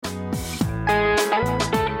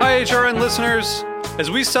HRN listeners.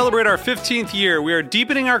 As we celebrate our 15th year, we are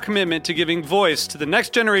deepening our commitment to giving voice to the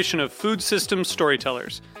next generation of food systems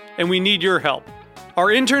storytellers, and we need your help. Our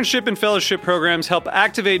internship and fellowship programs help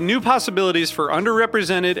activate new possibilities for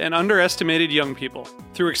underrepresented and underestimated young people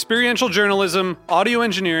through experiential journalism, audio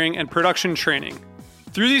engineering, and production training.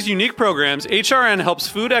 Through these unique programs, HRN helps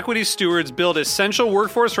food equity stewards build essential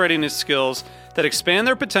workforce readiness skills that expand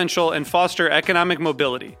their potential and foster economic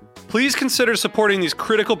mobility. Please consider supporting these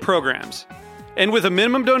critical programs. And with a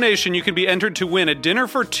minimum donation, you can be entered to win a dinner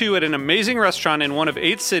for two at an amazing restaurant in one of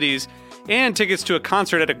 8 cities and tickets to a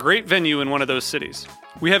concert at a great venue in one of those cities.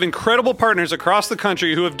 We have incredible partners across the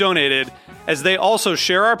country who have donated, as they also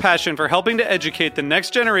share our passion for helping to educate the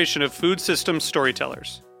next generation of food systems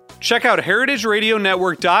storytellers. Check out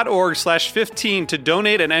heritageradionetwork.org/15 to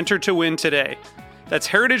donate and enter to win today. That's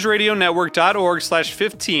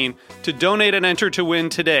heritageradionetwork.org/15 to donate and enter to win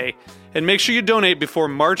today. And make sure you donate before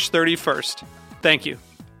March 31st. Thank you.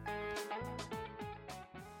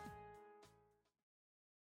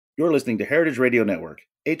 You're listening to Heritage Radio Network.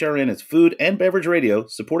 HRN is food and beverage radio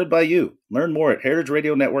supported by you. Learn more at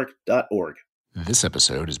heritageradionetwork.org. This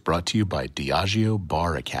episode is brought to you by Diageo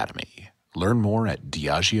Bar Academy. Learn more at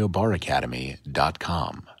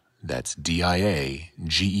diageobaracademy.com. That's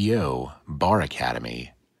DIAGEO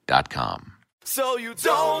baracademy.com. So you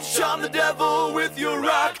don't shun the devil with your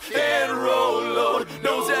rock and roll load.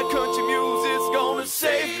 Knows that country music's gonna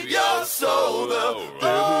save your soul. The devil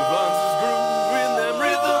runs his groove in them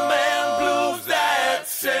rhythm and blues that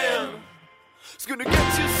sound. It's gonna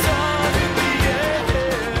get you some in the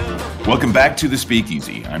air. Welcome back to The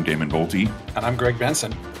Speakeasy. I'm Damon Bolte. And I'm Greg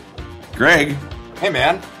Benson. Greg. Hey,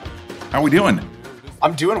 man. How we doing?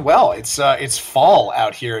 I'm doing well. It's fall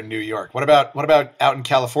out here in New York. What about out in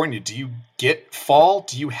California? Do you get fall?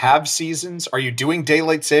 Do you have seasons? Are you doing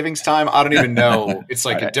daylight savings time? I don't even know. It's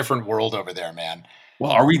like a different world over there, man.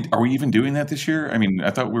 Well, are we even doing that this year? I mean, I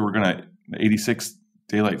thought we were gonna 86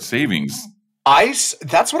 daylight savings.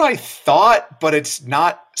 That's what I thought, but it's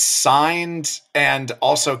not signed. And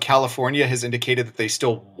also California has indicated that they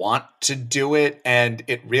still want to do it. And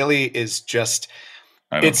it really is just,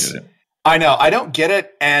 I don't get it. I know. I don't get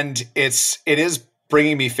it. And it is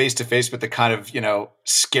bringing me face to face with the kind of,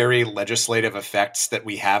 scary legislative effects that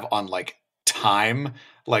we have on like time,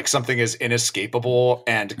 like something as inescapable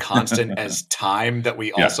and constant as time that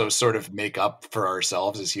we also sort of make up for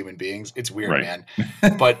ourselves as human beings. It's weird, man.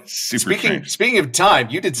 But speaking of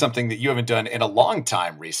time, you did something that you haven't done in a long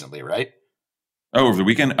time recently, right? Oh, over the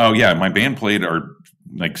weekend? Oh yeah. My band played our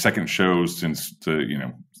second show since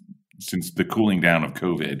the cooling down of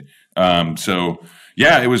COVID. So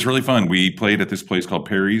yeah, it was really fun. We played at this place called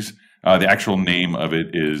Perry's. The actual name of it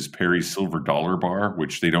is Perry's Silver Dollar Bar,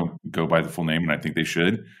 which they don't go by the full name, and I think they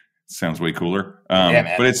should. It sounds way cooler.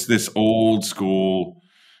 But it's this old school,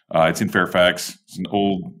 it's in Fairfax. It's an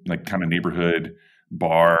old, kind of neighborhood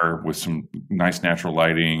bar with some nice natural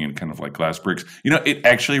lighting and kind of like glass bricks. It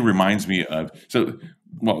actually reminds me of,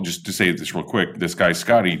 just to say this real quick, this guy,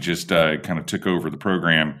 Scotty, just kind of took over the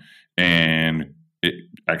program, and it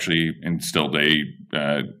actually instilled a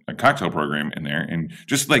cocktail program in there, and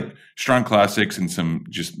just like strong classics and some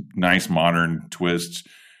just nice modern twists.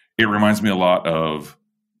 It reminds me a lot of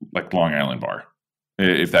like Long Island Bar,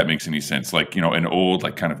 if that makes any sense. An old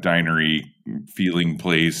kind of dinery feeling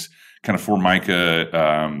place, kind of Formica,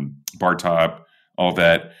 bar top, all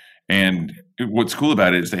that. And what's cool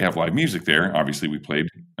about it is they have live music there. Obviously, we played,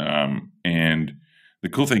 and the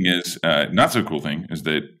cool thing is, not so cool thing is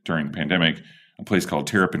that during the pandemic, a place called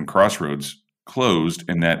Terrapin Crossroads closed,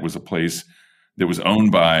 and that was a place that was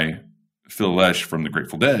owned by Phil Lesh from the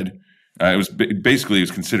Grateful Dead. It was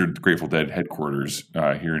considered the Grateful Dead headquarters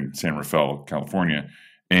here in San Rafael, California.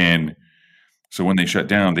 And so when they shut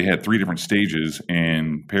down, they had 3 different stages,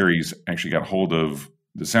 and Perry's actually got hold of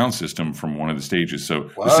the sound system from one of the stages. So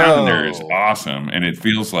the sound in there is awesome, and it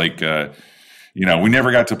feels like we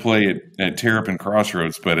never got to play at Terrapin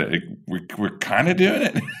Crossroads, but we're kind of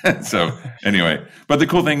doing it. So anyway, but the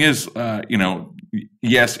cool thing is,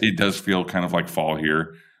 yes, it does feel kind of like fall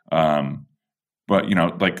here. But I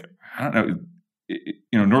don't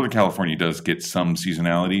know, Northern California does get some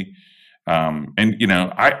seasonality. And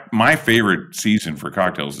my favorite season for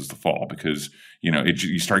cocktails is the fall, because,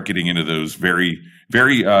 you start getting into those very,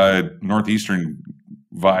 very, Northeastern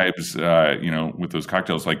vibes, with those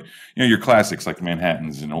cocktails, your classics like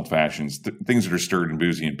Manhattans and Old Fashions, things that are stirred and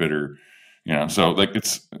boozy and bitter, so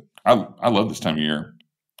I love this time of year.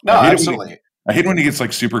 No, absolutely. I hate when it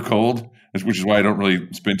gets super cold, which is why I don't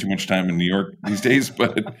really spend too much time in New York these days,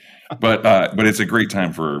 but it's a great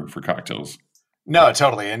time for cocktails. No,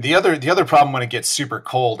 totally. And the other problem when it gets super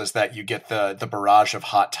cold is that you get the barrage of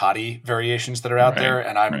hot toddy variations that are out there.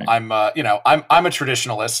 And I'm a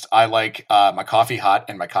traditionalist. I like my coffee hot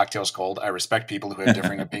and my cocktails cold. I respect people who have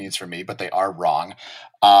differing opinions from me, but they are wrong.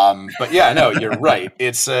 But yeah, no, you're right.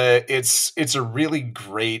 It's a really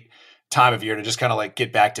great time of year to just kind of like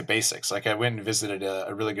get back to basics. Like I went and visited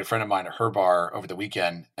a really good friend of mine at her bar over the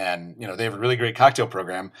weekend, and they have a really great cocktail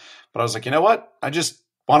program. But I was like, you know what? I just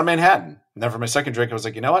want a Manhattan. And then for my second drink, I was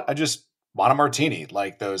like, you know what? I just want a martini,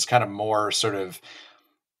 like those kind of more sort of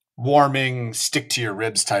warming, stick to your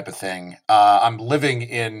ribs type of thing. I'm living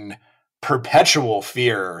in perpetual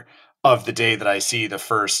fear of the day that I see the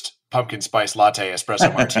first pumpkin spice latte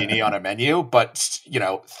espresso martini on a menu. But,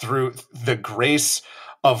 through the grace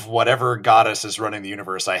of whatever goddess is running the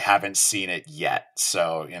universe, I haven't seen it yet.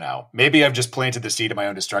 So, maybe I've just planted the seed of my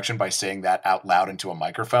own destruction by saying that out loud into a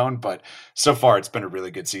microphone. But so far, it's been a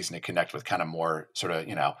really good season to connect with kind of more sort of,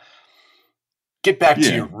 get back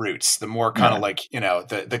to your roots, the more kind of like,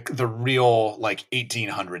 the real like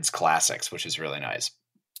 1800s classics, which is really nice.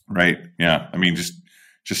 Right. Yeah. I mean, just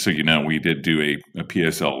so you know, we did do a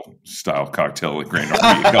PSL style cocktail at Grand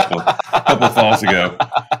Army a couple falls ago.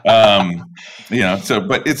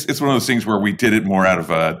 But it's one of those things where we did it more out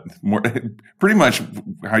of more pretty much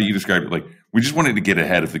how you described it. Like we just wanted to get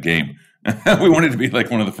ahead of the game. We wanted to be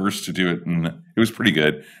like one of the first to do it, and it was pretty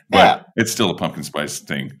good. But it's still a pumpkin spice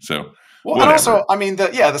thing. So. Well, whatever. And also, I mean,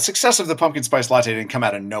 the success of the pumpkin spice latte didn't come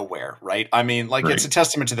out of nowhere, right? I mean, like It's a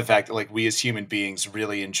testament to the fact that like we as human beings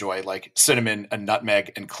really enjoy like cinnamon and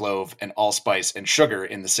nutmeg and clove and allspice and sugar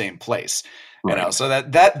in the same place, So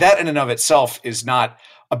that in and of itself is not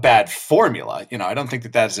a bad formula. I don't think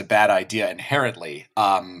that is a bad idea inherently,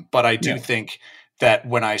 but I do think that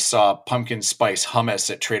when I saw pumpkin spice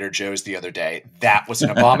hummus at Trader Joe's the other day, that was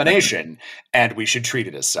an abomination, and we should treat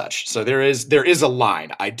it as such. So there is a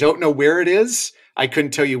line. I don't know where it is. I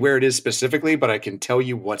couldn't tell you where it is specifically, but I can tell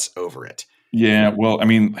you what's over it. Yeah, well, I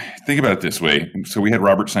mean, think about it this way. So we had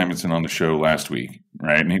Robert Simonson on the show last week,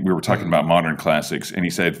 right? And we were talking about modern classics, and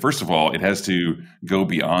he said, first of all, it has to go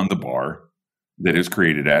beyond the bar that it was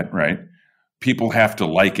created at, right? People have to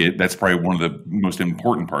like it. That's probably one of the most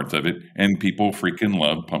important parts of it. And people freaking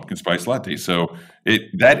love pumpkin spice latte. So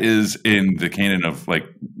that is in the canon of like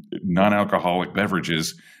non-alcoholic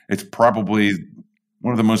beverages. It's probably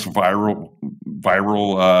one of the most viral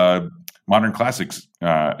modern classics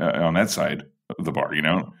on that side of the bar,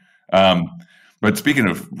 But speaking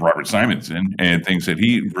of Robert Simonson and things that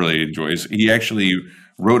he really enjoys, he actually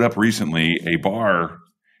wrote up recently a bar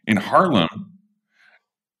in Harlem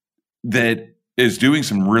that is doing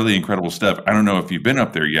some really incredible stuff. I don't know if you've been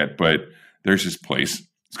up there yet, but there's this place.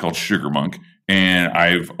 It's called Sugar Monk. And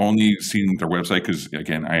I've only seen their website because,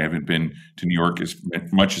 again, I haven't been to New York as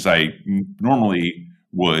much as I normally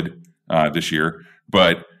would this year.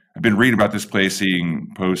 But I've been reading about this place, seeing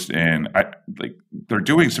posts, and they're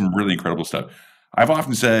doing some really incredible stuff. I've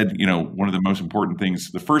often said, one of the most important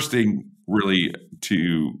things, the first thing really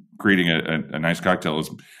to creating a nice cocktail is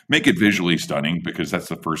make it visually stunning, because that's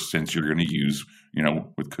the first sense you're going to use.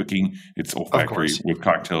 With cooking, it's olfactory. With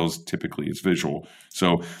cocktails, typically it's visual.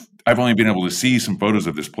 So I've only been able to see some photos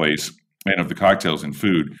of this place and of the cocktails and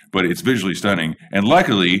food, but it's visually stunning. And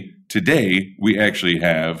luckily, today we actually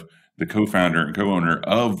have the co-founder and co-owner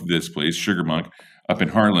of this place, Sugar Monk, up in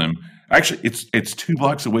Harlem. Actually, it's 2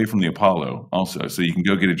 blocks away from the Apollo also, so you can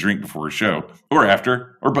go get a drink before a show, or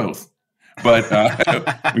after, or both. But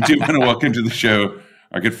we do want to welcome to the show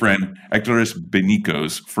our good friend Hectoris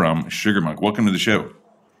Benicos from Sugar Monk. Welcome to the show.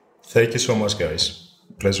 Thank you so much, guys.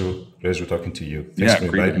 Pleasure talking to you. Thanks for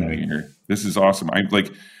inviting me here. This is awesome. I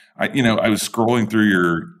was scrolling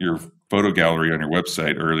through your photo gallery on your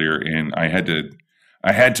website earlier, and I had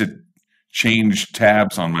to change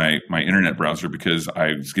tabs on my internet browser because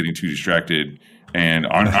I was getting too distracted and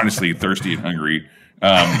honestly thirsty and hungry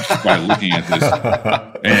just by looking at this.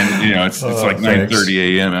 And it's like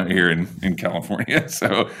 9:30 a.m. out here in California,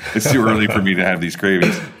 so it's too early for me to have these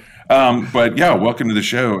cravings. But yeah, welcome to the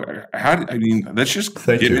show. Let's just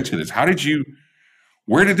get into this.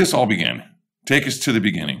 Where did this all begin? Take us to the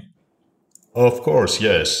beginning. Of course,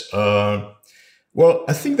 yes. Well,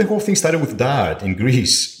 I think the whole thing started with Dad in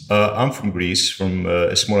Greece. I'm from Greece, from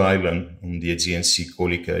a small island on the Aegean Sea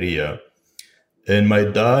called Ikaria. And my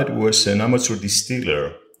dad was an amateur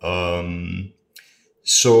distiller.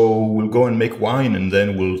 So we'll go and make wine, and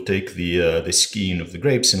then we'll take the skin of the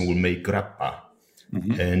grapes and we'll make grappa.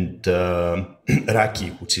 Mm-hmm. And raki,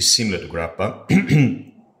 which is similar to grappa.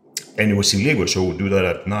 And it was illegal, so we'll do that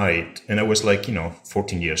at night. And I was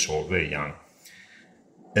 14 years old, very young.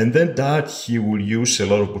 And then Dad, he will use a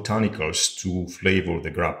lot of botanicals to flavor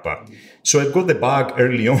the grappa. So I got the bag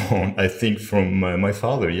early on, I think, from my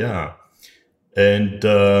father, yeah. And,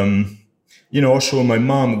 also my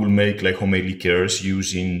mom will make like homemade liqueurs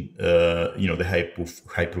using, the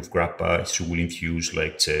high-proof grappa. She will infuse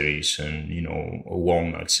like cherries and,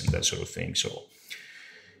 walnuts and that sort of thing.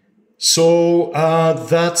 So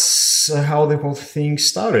that's how the whole thing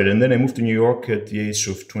started. And then I moved to New York at the age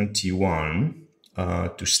of 21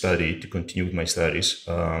 to continue with my studies.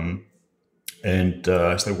 And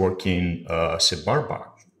I started working as a bar back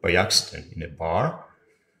by accident in a bar.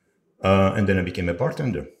 And then I became a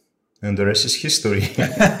bartender. And the rest is history.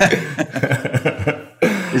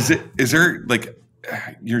 Is there like,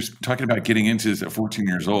 you're talking about getting into this at 14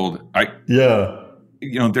 years old.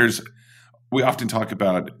 We often talk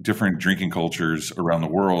about different drinking cultures around the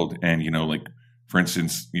world. And, like, for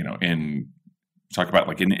instance, talk about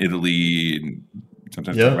like in Italy and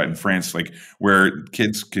sometimes talk about in France, like where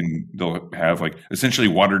they'll have like essentially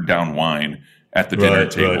watered down wine at the dinner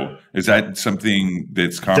table. Right. Is that something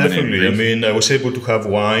that's common? Definitely. I mean, I was able to have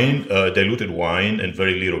wine, diluted wine, and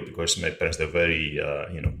very little because my parents are very,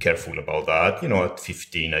 careful about that. At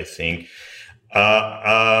 15, I think.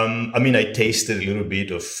 I tasted a little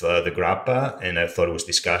bit of the grappa, and I thought it was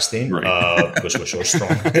disgusting because it was so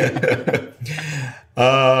strong.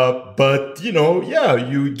 But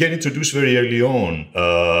you get introduced very early on,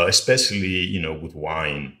 especially with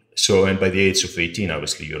wine. So, and by the age of 18,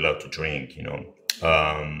 obviously you're allowed to drink,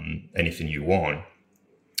 anything you want.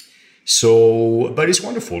 So, but it's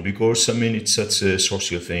wonderful because, it's such a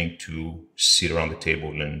social thing to sit around the table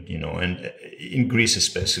and, and in Greece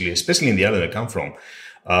especially in the island I come from,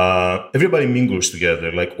 everybody mingles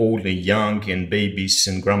together, like old and young and babies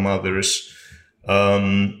and grandmothers.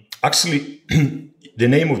 Actually, the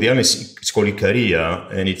name of the island is called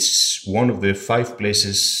Ikaria, and it's one of the 5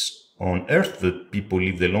 places on Earth that people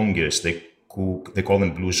live the longest. They call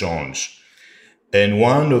them blue zones. And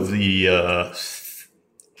one of the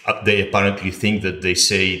they apparently think that they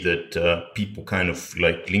say that people kind of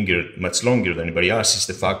like linger much longer than anybody else is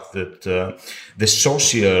the fact that the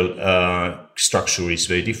social structure is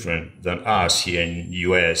very different than us here in the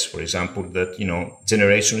US, for example, that,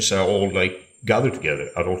 generations are all like gathered together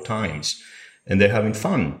at all times and they're having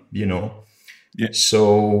fun, Yeah.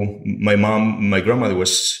 So my grandmother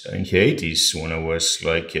was in her 80s when I was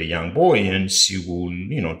like a young boy, and she would,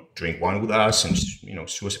 drink wine with us, and,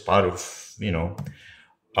 she was a part of,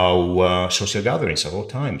 our social gatherings at all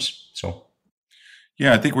times. So,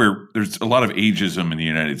 yeah, I think there's a lot of ageism in the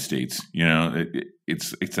United States.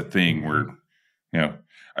 It's a thing where,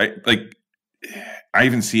 I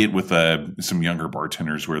even see it with some younger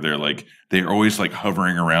bartenders where they're always like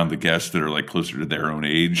hovering around the guests that are like closer to their own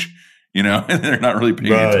age, and they're not really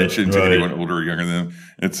paying attention to anyone older or younger than them.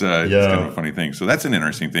 It's kind of a funny thing. So that's an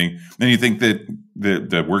interesting thing. Then you think that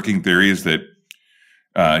the working theory is that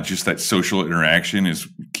just that social interaction is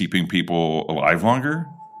keeping people alive longer?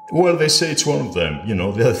 Well, they say it's one of them.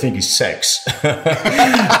 The other thing is sex.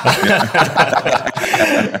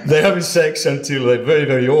 They're having sex until they're very,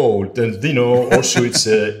 very old. And, also it's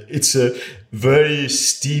a very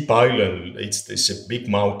steep island. It's a big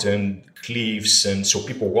mountain, cliffs. And so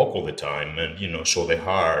people walk all the time. And, so the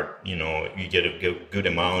heart, you get a good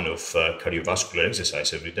amount of cardiovascular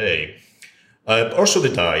exercise every day. Also the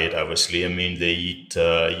diet, obviously. They eat,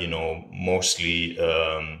 mostly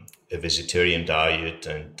a vegetarian diet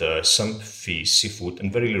and some fish, seafood,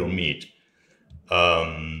 and very little meat.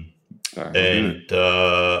 The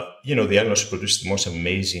islands produce the most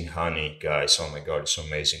amazing honey, guys. Oh my God, it's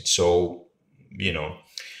amazing. So,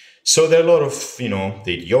 so there are a lot of,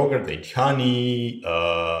 they eat yogurt, they eat honey,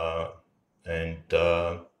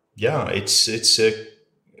 it's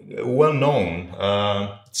well known.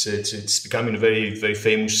 It's becoming a very, very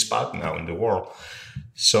famous spot now in the world.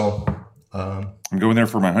 So I'm going there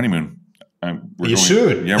for my honeymoon.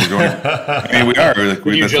 Should. Yeah, we're going. We are.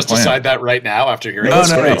 Would you just decide that right now after hearing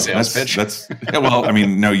this great sales pitch?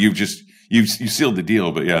 No, you've sealed the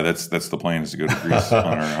deal. But yeah, that's the plan, is to go to Greece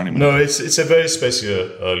on our honeymoon. No, it's a very special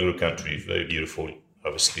little country, very beautiful,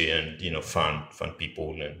 obviously, and fun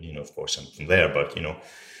people, and of course I'm from there, but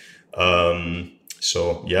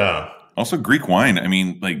so yeah. Also, Greek wine.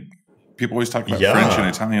 People always talk about French and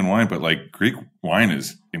Italian wine, but Greek wine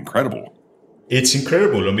is incredible. It's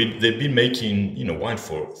incredible. They've been making, wine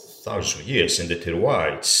for thousands of years, and the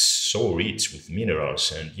terroir, it's so rich with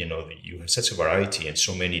minerals, and, you have such a variety and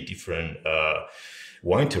so many different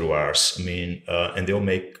wine terroirs. And they all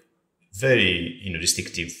make very,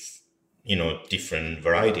 distinctive, different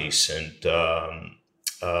varieties. And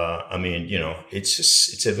I mean,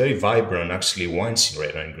 it's a very vibrant, actually, wine scene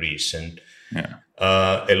right now in Greece, and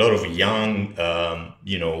a lot of young,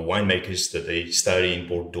 winemakers that they study in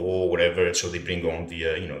Bordeaux or whatever, and so they bring on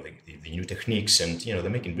the new techniques, and they're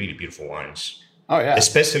making really beautiful wines. Oh yeah,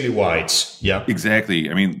 especially whites. Yeah,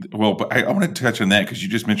 exactly. I mean, well, but I want to touch on that because you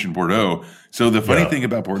just mentioned Bordeaux. So the funny thing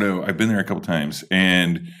about Bordeaux, I've been there a couple times,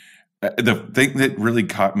 and the thing that really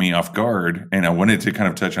caught me off guard, and I wanted to kind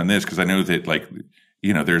of touch on this because I know that, like,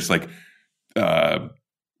 there's like,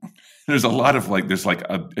 there's a lot of there's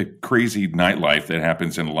a crazy nightlife that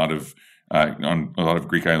happens in a lot of on a lot of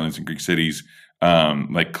Greek islands and Greek cities,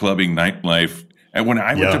 like clubbing nightlife. And when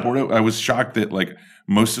I went to Bordeaux, I was shocked that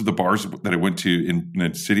most of the bars that I went to in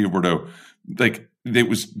the city of Bordeaux,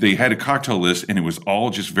 they had a cocktail list and it was all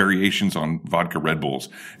just variations on vodka Red Bulls.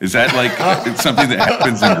 Is that it's something that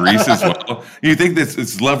happens in Greece as well? You think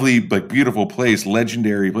this lovely, beautiful place,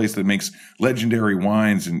 legendary place that makes legendary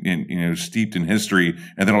wines and steeped in history,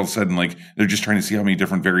 and then all of a sudden they're just trying to see how many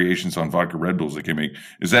different variations on vodka Red Bulls they can make.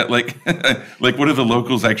 Is that what do the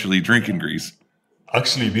locals actually drink in Greece?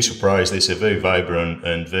 Actually, you'd be surprised. There's a very vibrant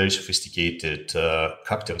and very sophisticated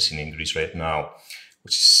cocktail scene in Greece right now,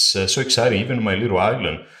 which is so exciting. Even on my little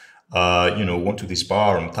island, went to this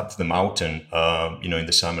bar on top of the mountain, in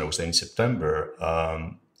the summer. I was there in September,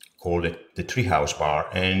 called it the Treehouse Bar.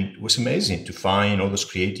 And it was amazing to find all those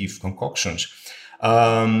creative concoctions.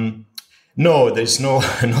 No, there's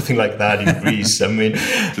nothing like that in Greece. I mean,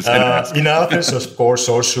 in Athens, of course,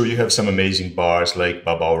 also you have some amazing bars like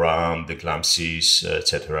Baba Ram, the Glamsis,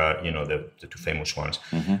 etc. The two famous ones.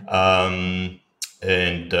 Mm-hmm.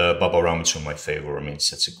 And Baba Ram is one of my favorite. I mean,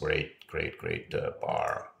 it's a great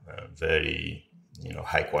bar. Very,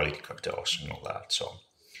 high quality cocktails and all that. So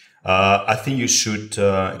I think you should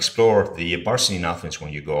explore the bar scene in Athens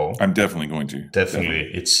when you go. I'm definitely going to. Definitely.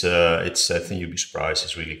 It's I think you'll be surprised.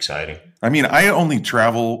 It's really exciting. I mean, I only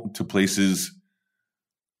travel to places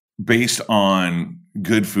based on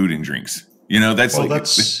good food and drinks. That's why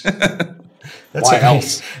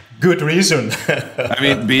else? Good reason. I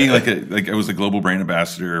mean, being I was a global brand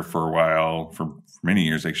ambassador for a while, for many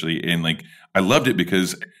years actually, and I loved it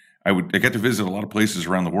because I got to visit a lot of places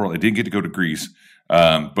around the world. I didn't get to go to Greece,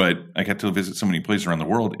 but I got to visit so many places around the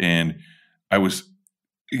world, and I was,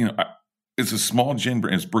 it's a small gin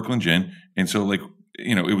brand, it's Brooklyn Gin, and so it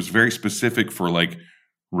was very specific for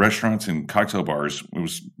restaurants and cocktail bars. It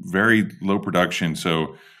was very low production,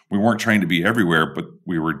 so we weren't trying to be everywhere, but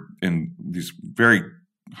we were in these very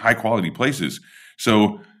high quality places.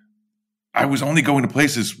 So I was only going to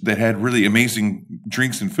places that had really amazing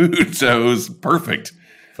drinks and food. So it was perfect.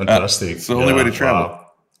 Fantastic. It's the only way to travel.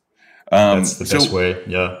 Wow. That's the best way.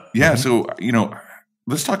 Yeah. Yeah. So,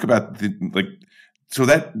 let's talk about so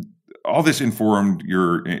that all this inspired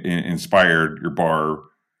your bar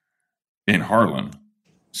in Haarlem.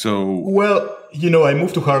 So, well, I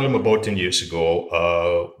moved to Haarlem about 10 years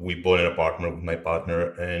ago. We bought an apartment with my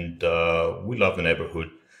partner, and we love the neighborhood.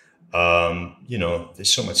 There's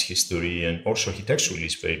so much history, and also architecturally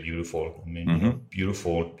it's very beautiful. I mean,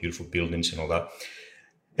 beautiful buildings and all that.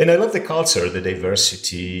 And I love the culture, the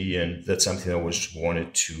diversity, and that's something I always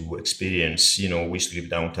wanted to experience. We used to live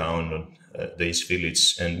downtown on the East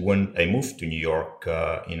Village, and when I moved to New York,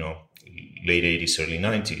 late 80s, early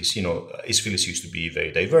 90s, East Village used to be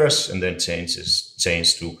very diverse, and then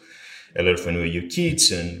changed to a lot of NYU kids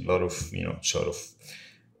and a lot of, sort of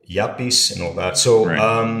yuppies and all that. So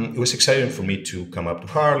it was exciting for me to come up to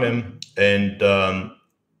Haarlem, and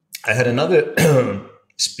I had another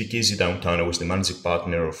speakeasy downtown. I was the managing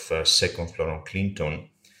partner of Second Floor on Clinton.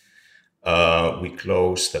 We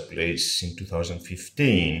closed the place in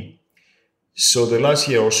 2015. So the last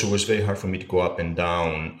year also was very hard for me to go up and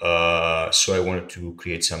down. So I wanted to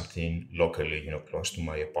create something locally, close to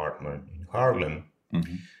my apartment in Haarlem.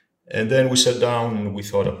 Mm-hmm. And then we sat down and we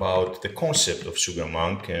thought about the concept of Sugar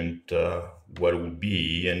Monk and what it would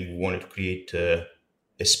be. And we wanted to create a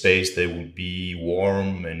space that would be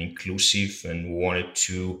warm and inclusive. And we wanted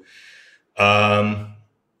to,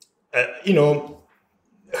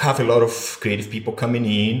 have a lot of creative people coming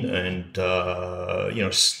in and,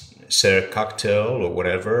 share a cocktail or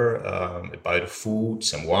whatever, a bite of food,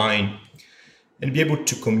 some wine, and be able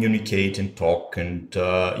to communicate and talk, and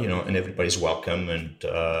and everybody's welcome, and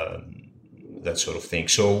that sort of thing.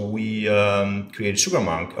 So we created Sugar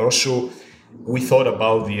Monk. Also, we thought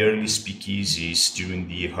about the early speakeasies during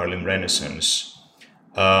the Harlem Renaissance.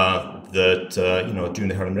 During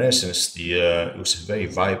the Harlem Renaissance, it was a very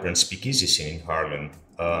vibrant speakeasy scene in Harlem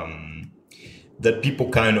that people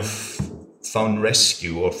kind of found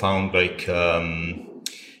rescue or found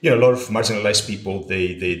a lot of marginalized people.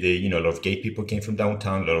 They a lot of gay people came from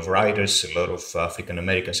downtown, a lot of writers, a lot of African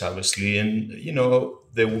Americans, obviously, and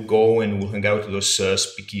they will go and will hang out to those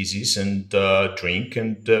speakeasies and drink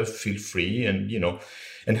and feel free and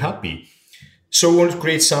and happy. So we want to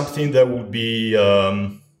create something that will be,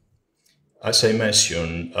 as I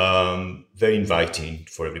mentioned, very inviting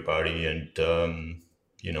for everybody, and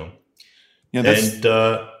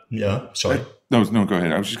sorry. No, go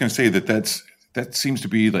ahead. I was just going to say that seems to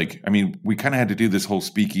be like, I mean, we kind of had to do this whole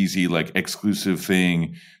speakeasy, like exclusive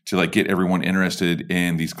thing to like get everyone interested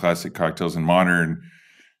in these classic cocktails and modern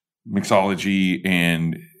mixology.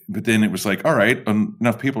 But then it was like, all right,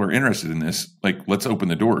 enough people are interested in this. Like, let's open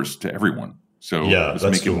the doors to everyone. So let's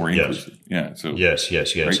make it more inclusive. Yeah. So yes,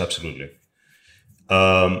 right? Absolutely.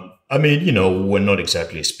 I mean, we're not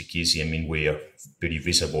exactly a speakeasy. I mean, we are pretty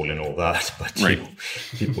visible and all that, but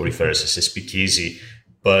people refer us as a speakeasy.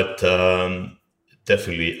 But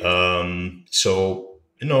definitely, so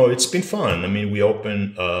it's been fun. I mean, we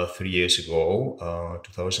opened 3 years ago,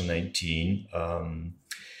 2019,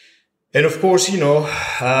 and of course,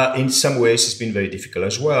 in some ways, it's been very difficult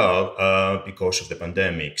as well because of the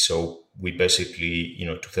pandemic. So we basically,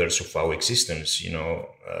 2/3 of our existence,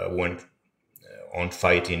 went on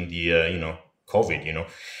fighting the, COVID.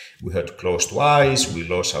 We had to close twice. We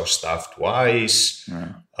lost our staff twice.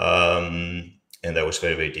 And that was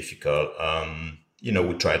very, very difficult.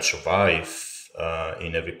 We tried to survive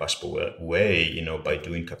in every possible way, by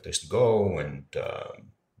doing cocktails to go. And,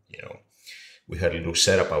 we had a little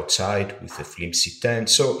setup outside with a flimsy tent.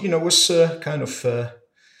 So, it was kind of a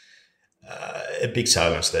big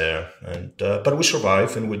silence there. And but we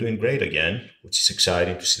survived and we're doing great again, which is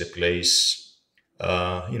exciting to see the place,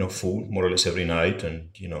 full more or less every night. And,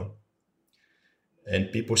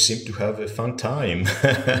 and people seem to have a fun time.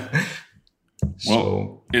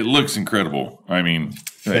 Well, it looks incredible. I mean,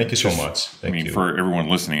 thank you so much. Thank you. For everyone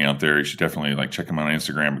listening out there, you should definitely check them out on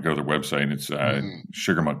Instagram and go to their website. It's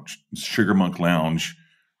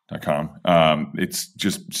sugarmonklounge.com. It's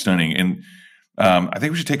just stunning. And I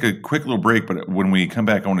think we should take a quick little break. But when we come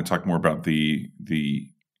back, I want to talk more about the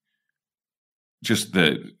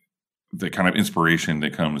kind of inspiration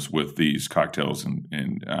that comes with these cocktails and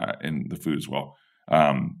the food as well.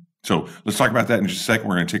 So let's talk about that in just a second.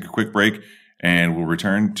 We're going to take a quick break. And we'll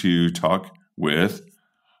return to talk with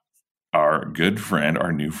our good friend,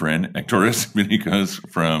 our new friend, Hectoras Benicos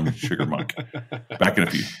from Sugar Monk. Back in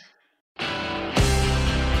a few.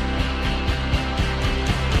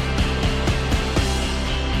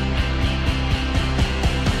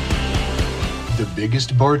 The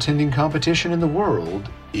biggest bartending competition in the world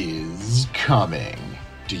is coming.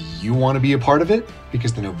 Do you want to be a part of it?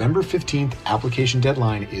 Because the November 15th application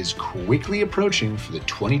deadline is quickly approaching for the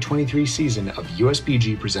 2023 season of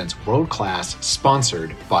USBG Presents World Class,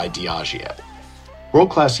 sponsored by Diageo.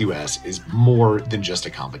 World Class US is more than just a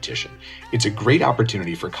competition. It's a great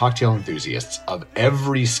opportunity for cocktail enthusiasts of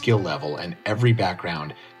every skill level and every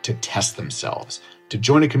background to test themselves, to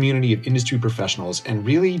join a community of industry professionals and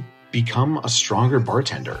really become a stronger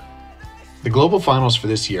bartender. The global finals for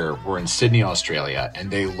this year were in Sydney, Australia, and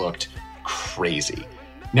they looked crazy.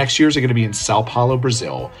 Next year's are going to be in Sao Paulo,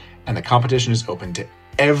 Brazil, and the competition is open to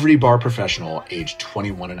every bar professional aged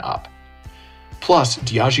 21 and up. Plus,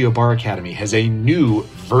 Diageo Bar Academy has a new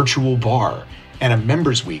virtual bar and a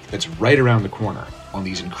members week that's right around the corner on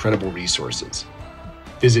these incredible resources.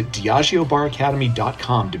 Visit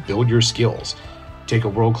DiageoBarAcademy.com to build your skills. Take a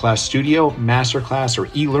world-class studio, masterclass, or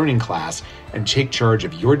e-learning class and take charge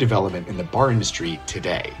of your development in the bar industry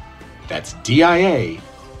today. That's DIAGEO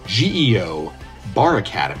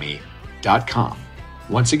baracademy.com.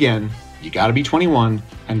 Once again, you gotta be 21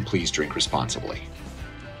 and please drink responsibly.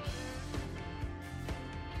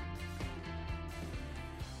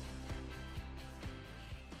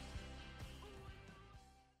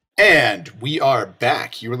 And we are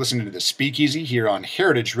back. You are listening to the Speakeasy here on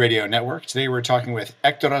Heritage Radio Network. Today we're talking with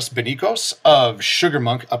Hectoras Benicos of Sugar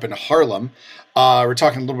Monk up in Harlem. We're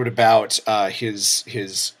talking a little bit about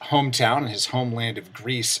his hometown and his homeland of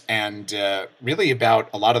Greece, and really about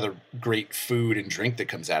a lot of the great food and drink that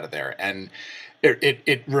comes out of there. And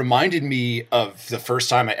it reminded me of the first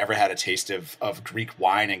time I ever had a taste of Greek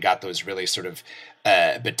wine and got those really sort of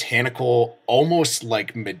botanical, almost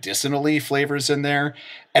like medicinally flavors in there.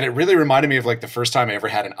 And it really reminded me of like the first time I ever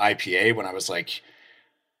had an IPA when I was like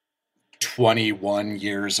 21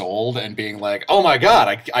 years old and being like, oh my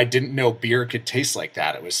God, I didn't know beer could taste like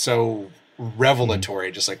that. It was so revelatory.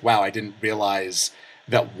 Just like, wow, I didn't realize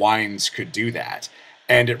that wines could do that.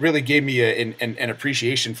 And it really gave me an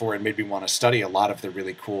appreciation for it and made me want to study a lot of the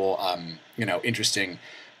really cool, interesting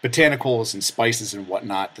botanicals and spices and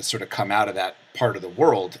whatnot that sort of come out of that part of the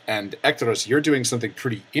world. And Ekteros, you're doing something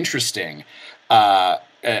pretty interesting, a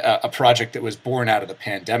project that was born out of the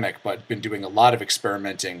pandemic, but been doing a lot of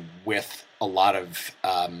experimenting with a lot of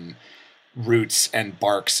roots and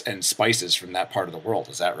barks and spices from that part of the world.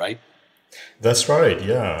 Is that right? That's right.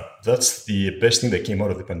 Yeah, that's the best thing that came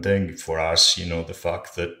out of the pandemic for us. The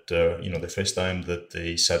fact that the first time that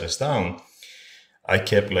they sat us down, I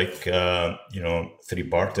kept 3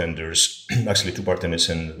 bartenders, actually 2 bartenders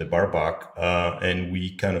and the bar back, and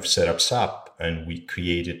we kind of set up shop and we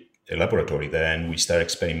created a laboratory there, and we started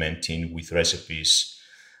experimenting with recipes,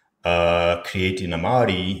 creating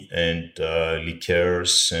amari and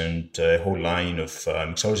liqueurs and a whole line of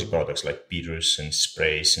mixology products like bitters and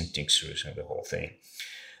sprays and tinctures and the whole thing.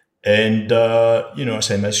 And,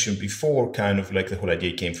 as I mentioned before, kind of like the whole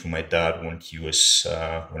idea came from my dad when he was,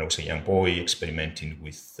 when I was a young boy, experimenting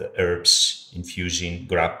with herbs, infusing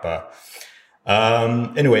grappa.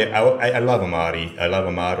 Anyway, I love amari. I love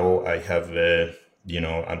amaro. I have,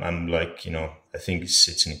 I'm like, I think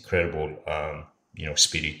it's an incredible,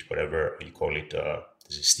 spirit, whatever you call it,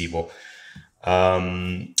 digestivo.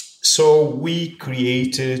 So we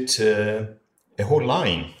created a whole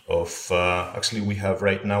line of, actually we have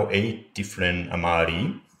right now 8 different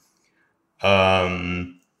amari.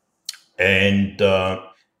 And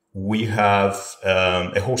we have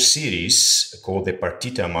a whole series called the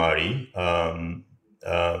Partita Amari,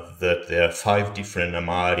 that there are 5 different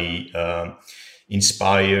amari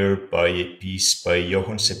inspired by a piece by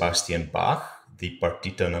Johann Sebastian Bach, the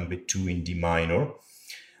Partita number 2 in D minor.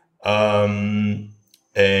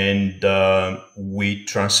 And we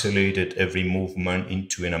translated every movement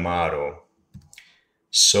into an amaro.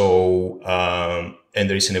 So, and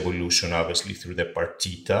there is an evolution, obviously, through the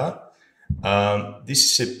partita.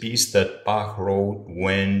 This is a piece that Bach wrote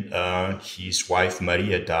when his wife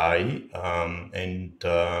Maria died, and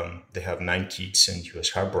they have 9 kids, and he was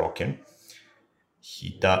heartbroken.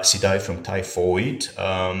 She died from typhoid,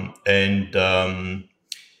 and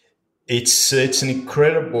it's an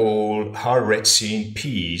incredible, heart-wrenching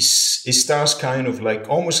piece. It starts kind of like,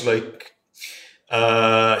 almost like,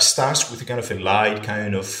 starts with a kind of a light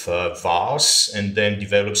kind of valse, and then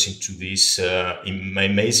develops into this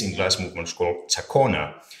amazing last movement called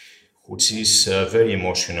Chacona, which is a very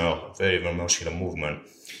emotional movement.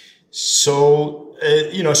 So,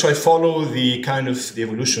 so I follow the kind of the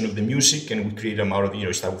evolution of the music, and we create amaro,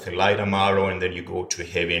 you start with a light amaro, and then you go to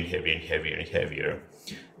heavier and heavier and heavier and heavier.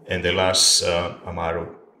 And the last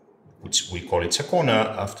amaro, which we call it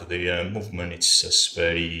Chacona, after the movement, it's just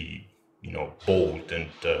very, bold and,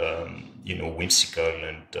 whimsical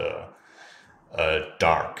and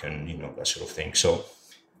dark and, that sort of thing. So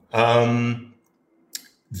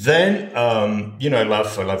then, I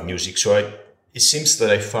love music. So it seems that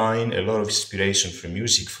I find a lot of inspiration from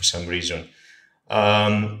music for some reason.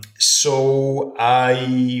 So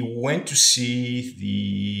I went to see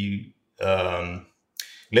the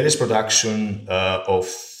latest production of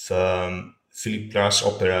Philip Glass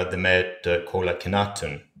opera, The Met, called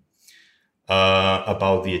Akhenaten,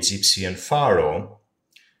 about the Egyptian pharaoh,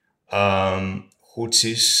 which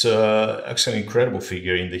is actually an incredible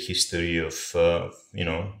figure in the history of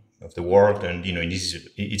the world, and in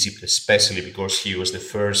Egypt especially, because he was the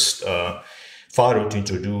first pharaoh to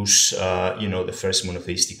introduce the first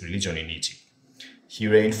monotheistic religion in Egypt. He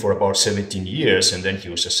reigned for about 17 years, and then he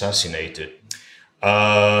was assassinated.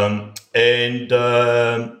 The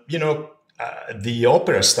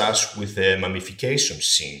opera starts with a mummification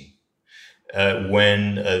scene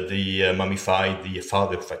when they mummified the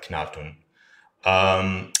father of Akhenaten.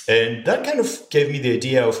 And that kind of gave me the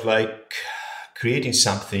idea of creating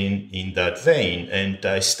something in that vein. And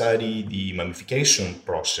I studied the mummification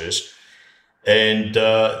process. And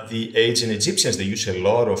the ancient Egyptians, they use a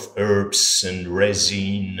lot of herbs and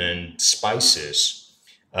resin and spices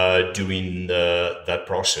during that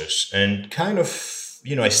process, and kind of,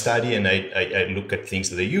 I study and I look at things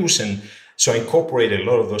that they use, and so I incorporate a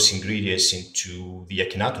lot of those ingredients into the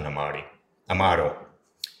Akhenaten amaro.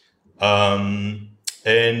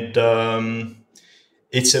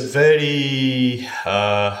 It's a very,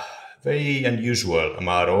 very unusual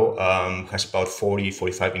amaro, has about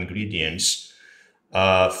 40-45 ingredients,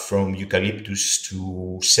 from eucalyptus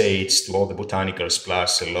to sage to all the botanicals,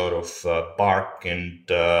 plus a lot of bark and,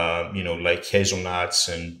 like hazelnuts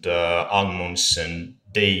and almonds and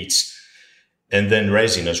dates, and then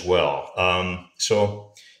resin as well.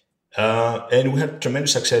 And we had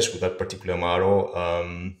tremendous success with that particular amaro.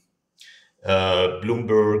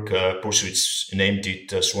 Bloomberg Pursuits named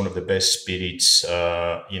it as one of the best spirits,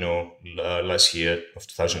 last year of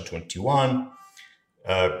 2021.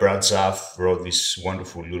 Brad Zaff wrote this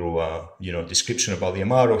wonderful little, description about the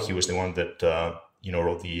Amaro. He was the one that,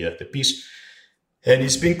 wrote the piece. And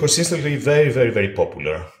it's been consistently very, very, very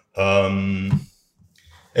popular. And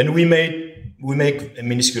we make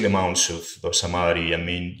minuscule amounts of those Amari. I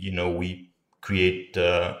mean, we create,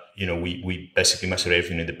 we basically master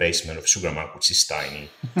everything in the basement of Sugarman, which is tiny.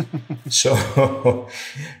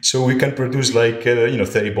 so we can produce like,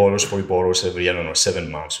 30 bottles, 40 bottles every,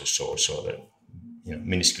 7 months or so. So that,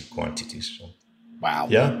 minuscule quantities. So. Wow.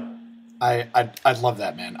 Yeah. I love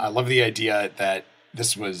that, man. I love the idea that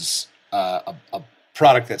this was a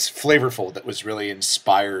product that's flavorful, that was really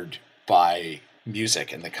inspired by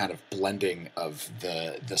music and the kind of blending of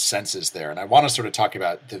the senses there. And I want to sort of talk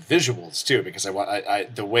about the visuals too, because I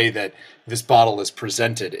the way that this bottle is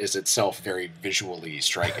presented is itself very visually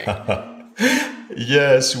striking.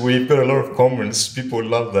 Yes, we've got a lot of comments. People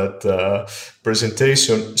love that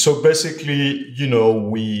presentation. So basically,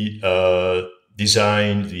 we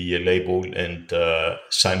designed the label, and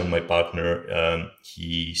Simon, my partner,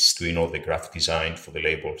 he's doing all the graphic design for the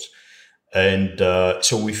labels. And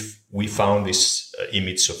so we found this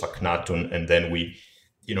image of Akhenaton, and then we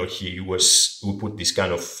put this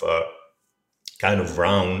kind of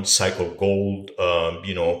round cycle gold,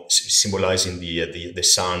 symbolizing the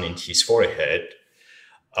sun in his forehead.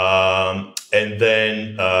 And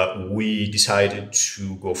then we decided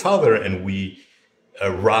to go further, and we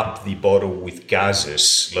wrapped the bottle with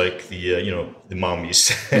gases, like the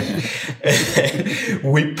mummies. And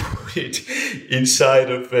we put it inside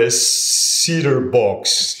of a cedar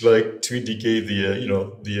box, like to indicate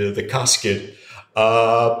the casket.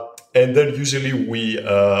 And then usually we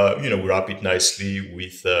wrap it nicely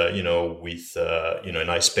with a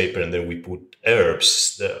nice paper, and then we put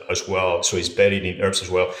herbs as well. So it's buried in herbs as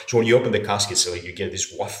well. So when you open the casket, so you get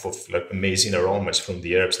this waft of like amazing aromas from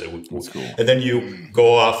the herbs that we put. Cool. And then you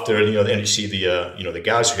go after, and you see the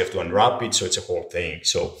gas. You have to unwrap it, so it's a whole thing.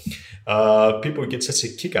 So people get such a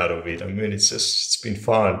kick out of it. I mean, it's been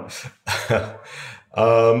fun,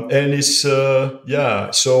 and it's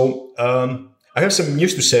So. I have some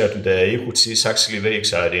news to share today, which is actually very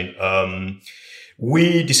exciting.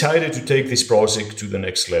 We decided to take this project to the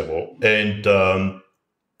next level and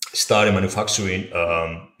start a manufacturing,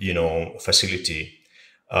 facility.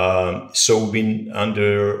 So we've been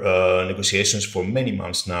under negotiations for many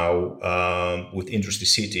months now with Industry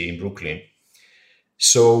City in Brooklyn.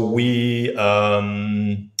 So we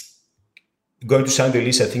going to sign the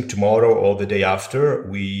lease, I think, tomorrow or the day after.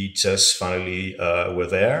 We just finally were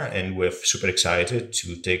there, and we're super excited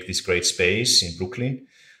to take this great space in Brooklyn,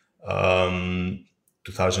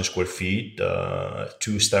 2,000 square feet,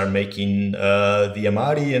 to start making the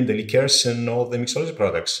Amari and the liqueurs and all the mixology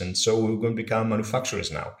products. And so we're going to become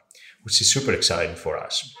manufacturers now, which is super exciting for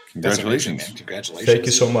us. Congratulations. Congratulations. Thank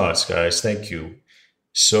you so much, guys. Thank you.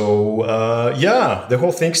 So, the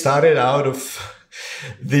whole thing started out of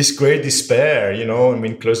this great despair,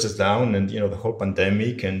 closed us down, and the whole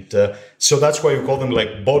pandemic, and so that's why we call them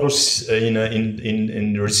like bottles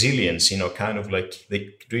in resilience. Kind of like they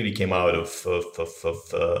really came out of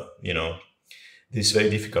this very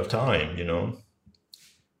difficult time.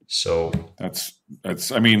 So that's.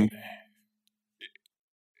 I mean,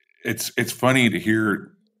 it's funny to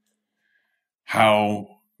hear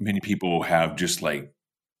how many people have just like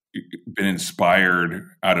been inspired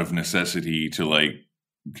out of necessity to like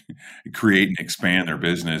create and expand their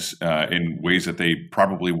business in ways that they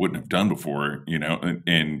probably wouldn't have done before,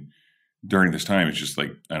 and during this time, it's just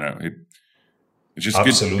like, I don't know, it's just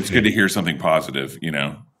good. It's good to hear something positive,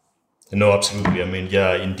 No, absolutely. I mean,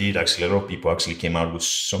 yeah, indeed. Actually, a lot of people actually came out with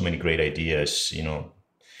so many great ideas,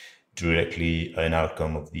 directly an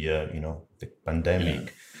outcome of the pandemic.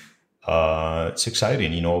 Yeah. It's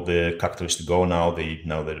exciting, the cocktails to go now.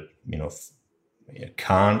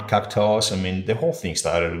 Canned cocktails. I mean, the whole thing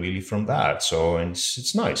started really from that. So, and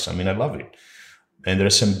it's nice. I mean, I love it. And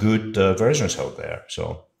there's some good versions out there.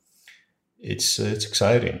 So it's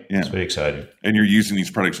exciting. Yeah. It's very exciting. And you're using these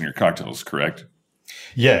products in your cocktails, correct?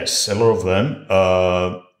 Yes, a lot of them.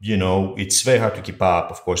 It's very hard to keep up,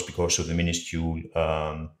 of course, because of the minuscule,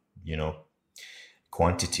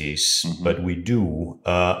 quantities, but we do,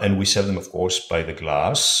 and we sell them, of course, by the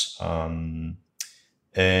glass, and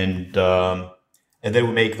then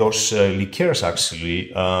we make those liqueurs.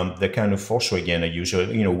 Actually, they're kind of also again usual.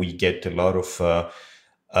 We get a lot of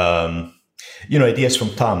ideas from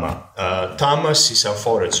Tama. Tamas is our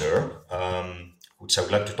forager, which I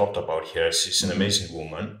would like to talk about here. She's an amazing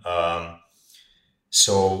woman.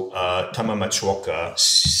 So Tama Matsuoka,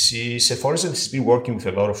 she's a forager that's been working with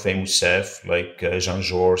a lot of famous chefs like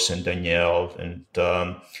Jean-Georges and Daniel, and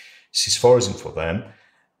Sis Forzen for them.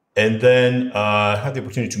 And then I had the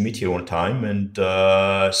opportunity to meet her one time, and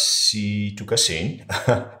she took us in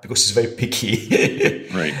because she's very picky.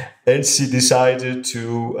 Right. And she decided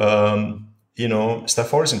to, start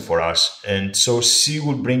foraging for us. And so she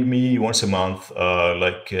would bring me once a month,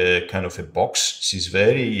 kind of a box. She's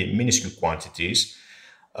very minuscule quantities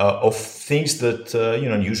of things that,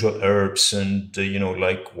 unusual herbs and,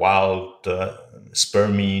 like wild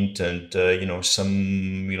spearmint and,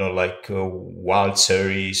 some, wild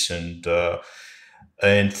cherries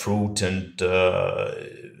and fruit and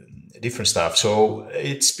different stuff. So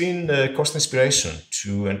it's been a constant inspiration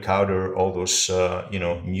to encounter all those,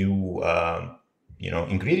 new,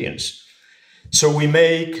 ingredients. So we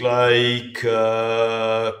make like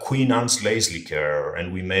Queen Anne's lace liqueur,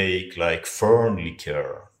 and we make like fern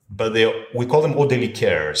liqueur, but we call them eau de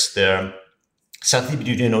liqueurs. They're something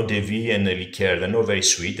between eau de vie and a liqueur. They're not very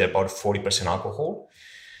sweet. They're about 40% alcohol,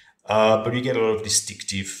 but you get a lot of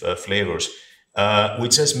distinctive flavors. We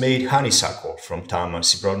just made honeysuckle from Tama.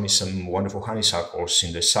 She brought me some wonderful honeysuckles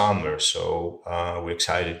in the summer, so we're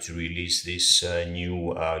excited to release this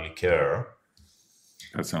new liqueur.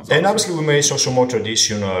 That sounds And awesome. obviously we made also more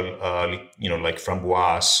traditional, like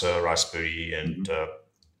framboise, raspberry, and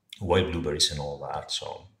wild blueberries and all that.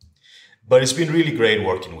 So, but it's been really great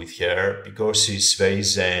working with her because she's very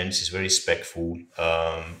zen, she's very respectful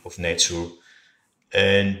of nature,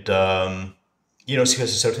 and she has a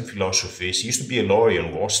certain philosophy. She used to be a lawyer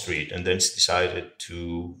on Wall Street, and then she decided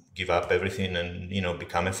to give up everything and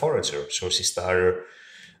become a forager. So she started.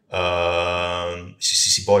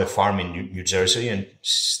 She bought a farm in New Jersey, and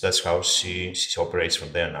that's how she operates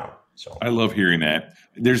from there now. So I love hearing that.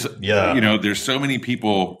 There's so many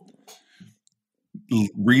people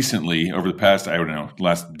recently over the past,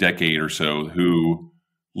 last decade or so who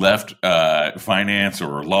left finance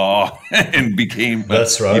or law and became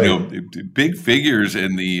that's right. Big figures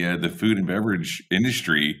in the food and beverage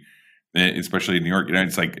industry, especially in New York.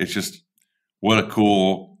 It's just what a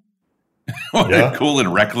cool. What a cool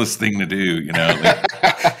and reckless thing to do,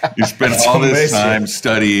 you spend all this time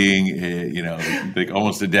studying, like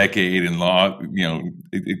almost a decade in law,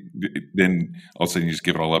 then all of a sudden you just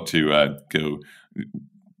give it all up to go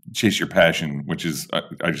chase your passion, which is,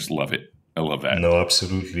 I just love it. I love that. No,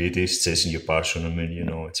 absolutely. It is chasing your passion. I mean,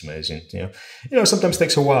 it's amazing. Sometimes it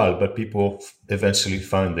takes a while, but people eventually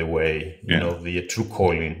find their way, the true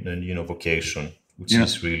calling and, vocation, which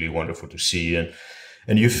is really wonderful to see.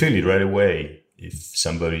 And you feel it right away if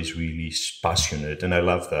somebody is really passionate. And I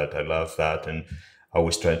love that. And I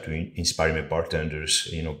always try to inspire my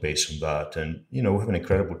bartenders, based on that. And, we have an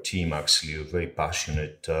incredible team, actually, of very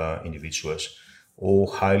passionate individuals, all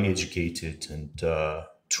highly educated and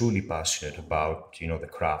truly passionate about, the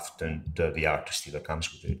craft and the artistry that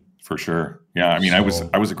comes with it. For sure. Yeah. I mean, I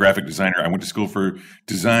was a graphic designer. I went to school for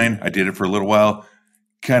design. I did it for a little while,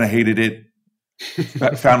 kind of hated it.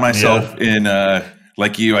 Found myself in...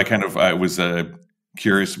 like you, I was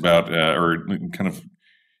curious about or kind of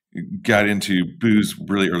got into booze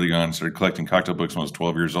really early on. Started collecting cocktail books when I was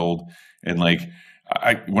 12 years old, and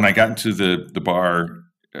when I got into the bar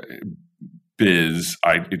biz,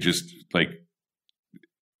 I just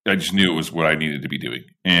knew it was what I needed to be doing.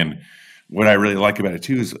 And what I really like about it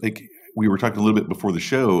too is we were talking a little bit before the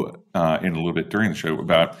show and a little bit during the show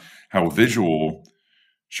about how visual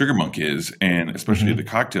Sugar Monk is, and especially the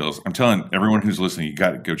cocktails. I'm telling everyone who's listening, you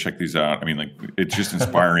got to go check these out. I mean, it's just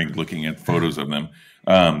inspiring looking at photos of them,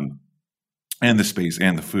 and the space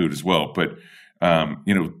and the food as well. But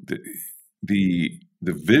the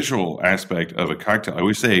visual aspect of a cocktail, I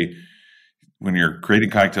always say, when you're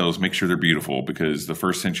creating cocktails, make sure they're beautiful, because the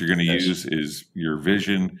first sense you're going to use is your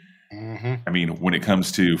vision. Mm-hmm. I mean, when it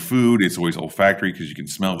comes to food, it's always olfactory because you can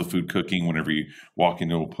smell the food cooking whenever you walk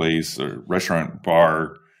into a place or restaurant,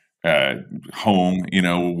 bar, home,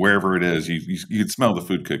 wherever it is, you can smell the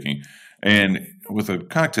food cooking. And with a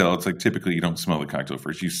cocktail, it's typically you don't smell the cocktail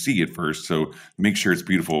first, you see it first. So make sure it's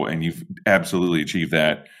beautiful, and you've absolutely achieved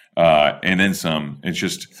that. And then some. It's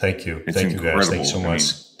just thank you, it's thank incredible. You guys, thanks so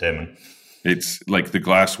much, Damon. It's like the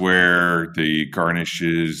glassware, the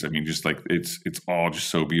garnishes. I mean, just it's all just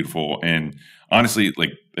so beautiful. And honestly,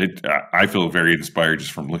 I feel very inspired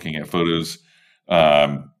just from looking at photos.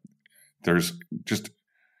 There's just,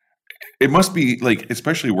 it must be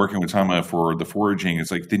especially working with Tama for the foraging. It's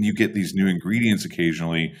then you get these new ingredients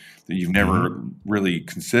occasionally that you've never really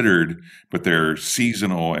considered, but they're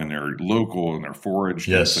seasonal and they're local and they're foraged.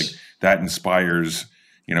 Yes. And that inspires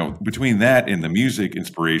you know, between that and the music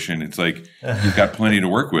inspiration, it's like you've got plenty to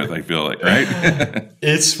work with, I feel like, right?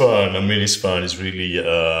 It's fun. I mean, it's fun. It's really, you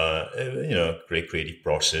know, great creative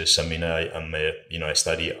process. I mean, I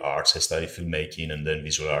study arts, I study filmmaking and then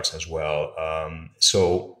visual arts as well.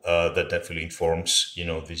 So that definitely informs, you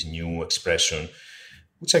know, this new expression,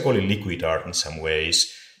 which I call it liquid art in some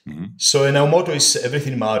ways. Mm-hmm. So, and our motto is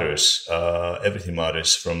everything matters. Everything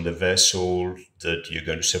matters, from the vessel that you're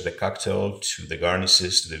going to serve the cocktail to the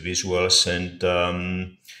garnishes to the visuals. And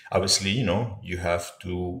obviously, you know, you have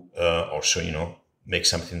to also, you know, make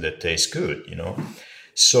something that tastes good, you know.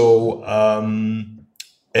 So,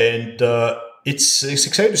 it's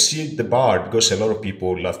exciting to see the bar, because a lot of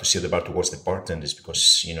people love to see the bar towards the bartenders,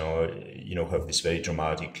 because, you know, have this very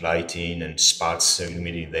dramatic lighting and spots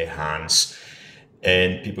illuminating their hands.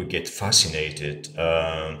 And people get fascinated,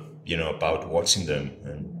 you know, about watching them,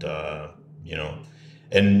 and you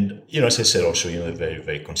know, as I said, also, you know, they're very,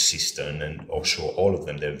 very consistent, and also all of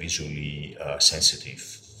them, they're visually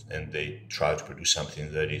sensitive, and they try to produce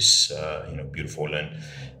something that is, you know, beautiful. And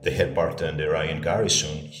the head bartender, Ryan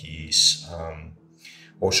Garrison, he's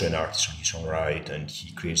also an artist in his own right, and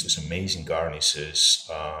he creates these amazing garnishes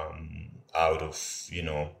out of, you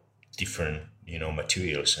know, different, you know,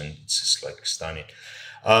 materials, and it's just like stunning.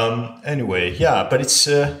 Anyway, yeah, but it's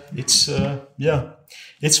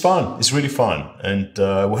fun. It's really fun, and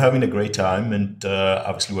we're having a great time. And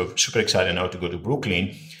obviously, we're super excited now to go to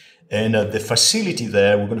Brooklyn, and the facility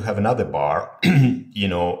there, we're going to have another bar, you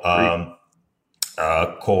know,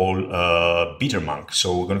 called Bitter Monk.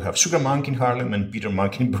 So we're going to have Sugar Monk in Harlem and Bitter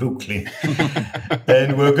Monk in Brooklyn.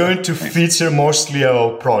 And we're going to feature mostly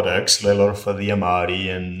our products, like a lot of the Amari,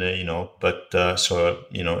 and, you know, but so,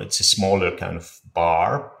 you know, it's a smaller kind of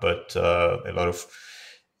bar, but a lot of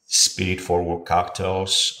spirit-forward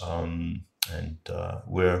cocktails. And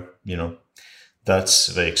we're, you know, that's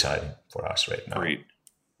very exciting for us right now. Great.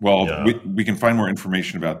 Well, yeah. we can find more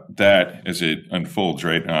information about that as it unfolds,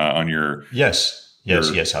 right? On your... Yes,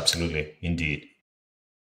 absolutely. Indeed.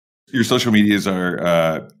 Your social medias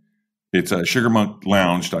are, it's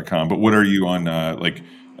sugarmonklounge.com, but what are you on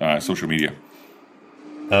social media?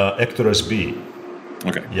 Hector SB.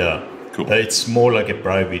 Okay. Yeah. Cool. It's more like a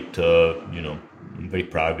private, you know, very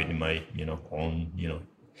private in my, you know, own, you know.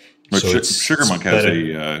 But so Sugar Monk has an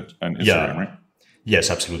Instagram, right? Yes,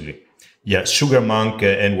 absolutely. Yeah, Sugar Monk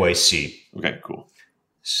NYC. Okay, cool.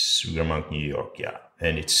 Sugar Monk New York, yeah,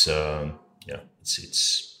 and it's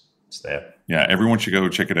it's there. Yeah, everyone should go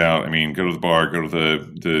check it out. I mean, go to the bar, go to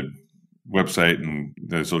the website and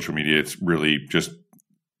the social media. It's really just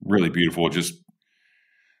really beautiful. Just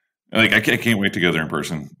like I can't wait to go there in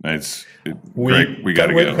person. Great. We got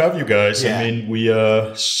to go. To have you guys. Yeah. I mean, we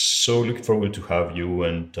are so looking forward to have you,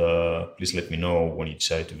 and please let me know when you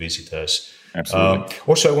decide to visit us. Absolutely.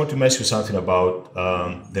 Also, I want to mention something about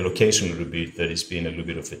the location a little bit. That has been a little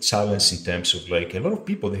bit of a challenge in terms of, like, a lot of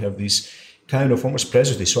people, they have this kind of almost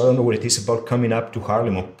prejudice. So I don't know what it is about coming up to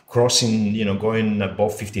Harlem or crossing, you know, going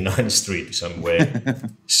above 59th Street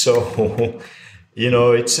somewhere. So, you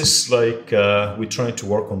know, it's just like we're trying to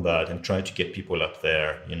work on that and trying to get people up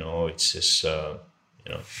there. You know, it's just, you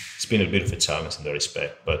know, it's been a bit of a challenge in that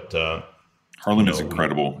respect. But Harlem is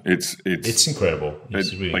incredible. It's incredible.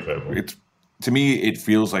 It's really incredible. To me, it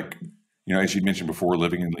feels like, you know, as you mentioned before,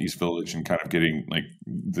 living in the East Village and kind of getting like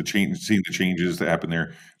seeing the changes that happen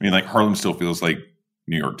there. I mean, like Harlem still feels like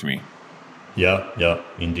New York to me. Yeah,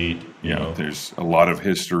 indeed. You know, there's a lot of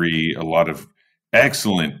history, a lot of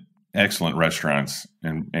excellent restaurants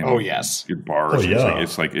and oh yes, good bars. Oh, yeah.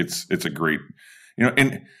 It's a great, you know,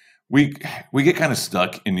 and we get kind of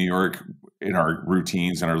stuck in New York in our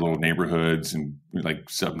routines and our little neighborhoods and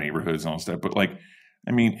like sub neighborhoods and all that stuff. But like,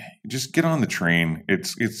 I mean, just get on the train.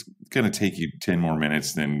 It's going to take you 10 more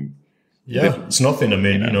minutes than... Yeah, it's nothing. I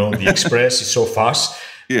mean, you know, the express is so fast.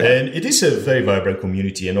 Yeah. And it is a very vibrant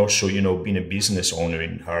community. And also, you know, being a business owner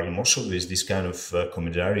in Harlem, also there's this kind of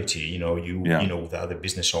camaraderie, you know, you know, with other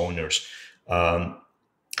business owners. And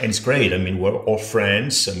it's great. I mean, we're all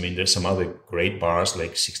friends. I mean, there's some other great bars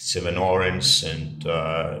like 67 Orange and,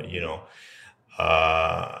 you know...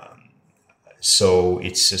 so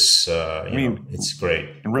it's just, you know, it's great.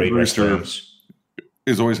 And Red Rooster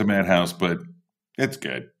is always a madhouse, but it's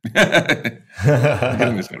good. Red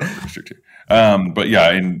Rooster too. But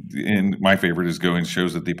yeah, and my favorite is going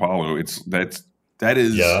shows at the Apollo. That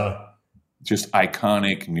is just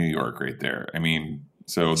iconic New York right there. I mean,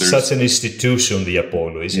 so there's such an institution, the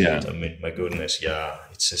Apollo, isn't it? I mean, my goodness,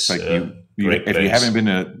 it's just like great if place. you haven't been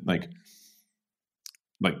to like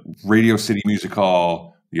Radio City Music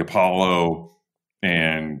Hall, the Apollo,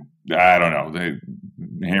 and I don't know,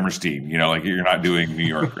 Hammerstein. You know, like you're not doing New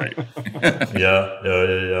York right.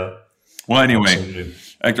 Yeah. Well, anyway, Absolutely.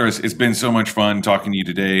 Hector, it's been so much fun talking to you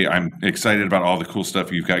today. I'm excited about all the cool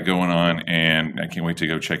stuff you've got going on, and I can't wait to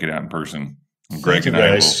go check it out in person. Thank you,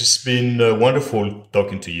 guys. It's been wonderful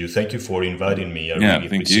talking to you. Thank you for inviting me. I really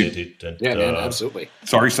appreciate it. And, man, absolutely.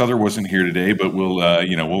 Sorry, Souther wasn't here today, but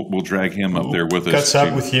we'll drag him up there with us. Catch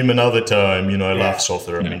up with him another time. I love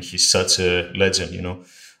Souther. I mean, he's such a legend. It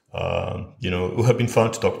would have been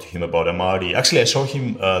fun to talk to him about Amari. Actually, I saw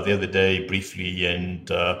him the other day briefly, and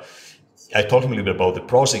I told him a little bit about the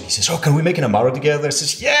project. He says, "Oh, can we make an Amaro together?" I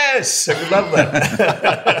says, "Yes, I would love that."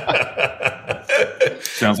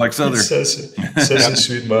 Sounds like Souther. Such a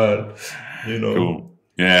sweet man, Cool.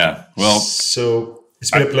 Yeah. Well, so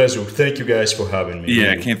it's been a pleasure. Thank you guys for having me.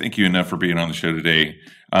 Yeah, I can't thank you enough for being on the show today.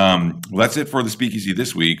 Well, that's it for the Speakeasy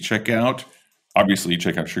this week. Check out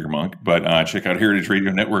Sugar Monk, but check out Heritage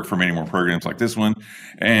Radio Network for many more programs like this one.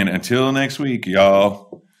 And until next week,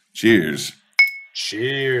 y'all, cheers.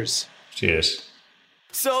 Cheers. Cheers.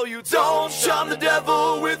 So you don't shun the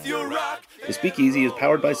devil with your rock. The Speakeasy is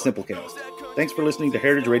powered by Simplecast. Thanks for listening to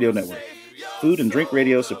Heritage Radio Network. Food and drink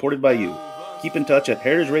radio supported by you. Keep in touch at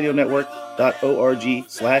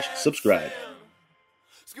heritageradionetwork.org/subscribe.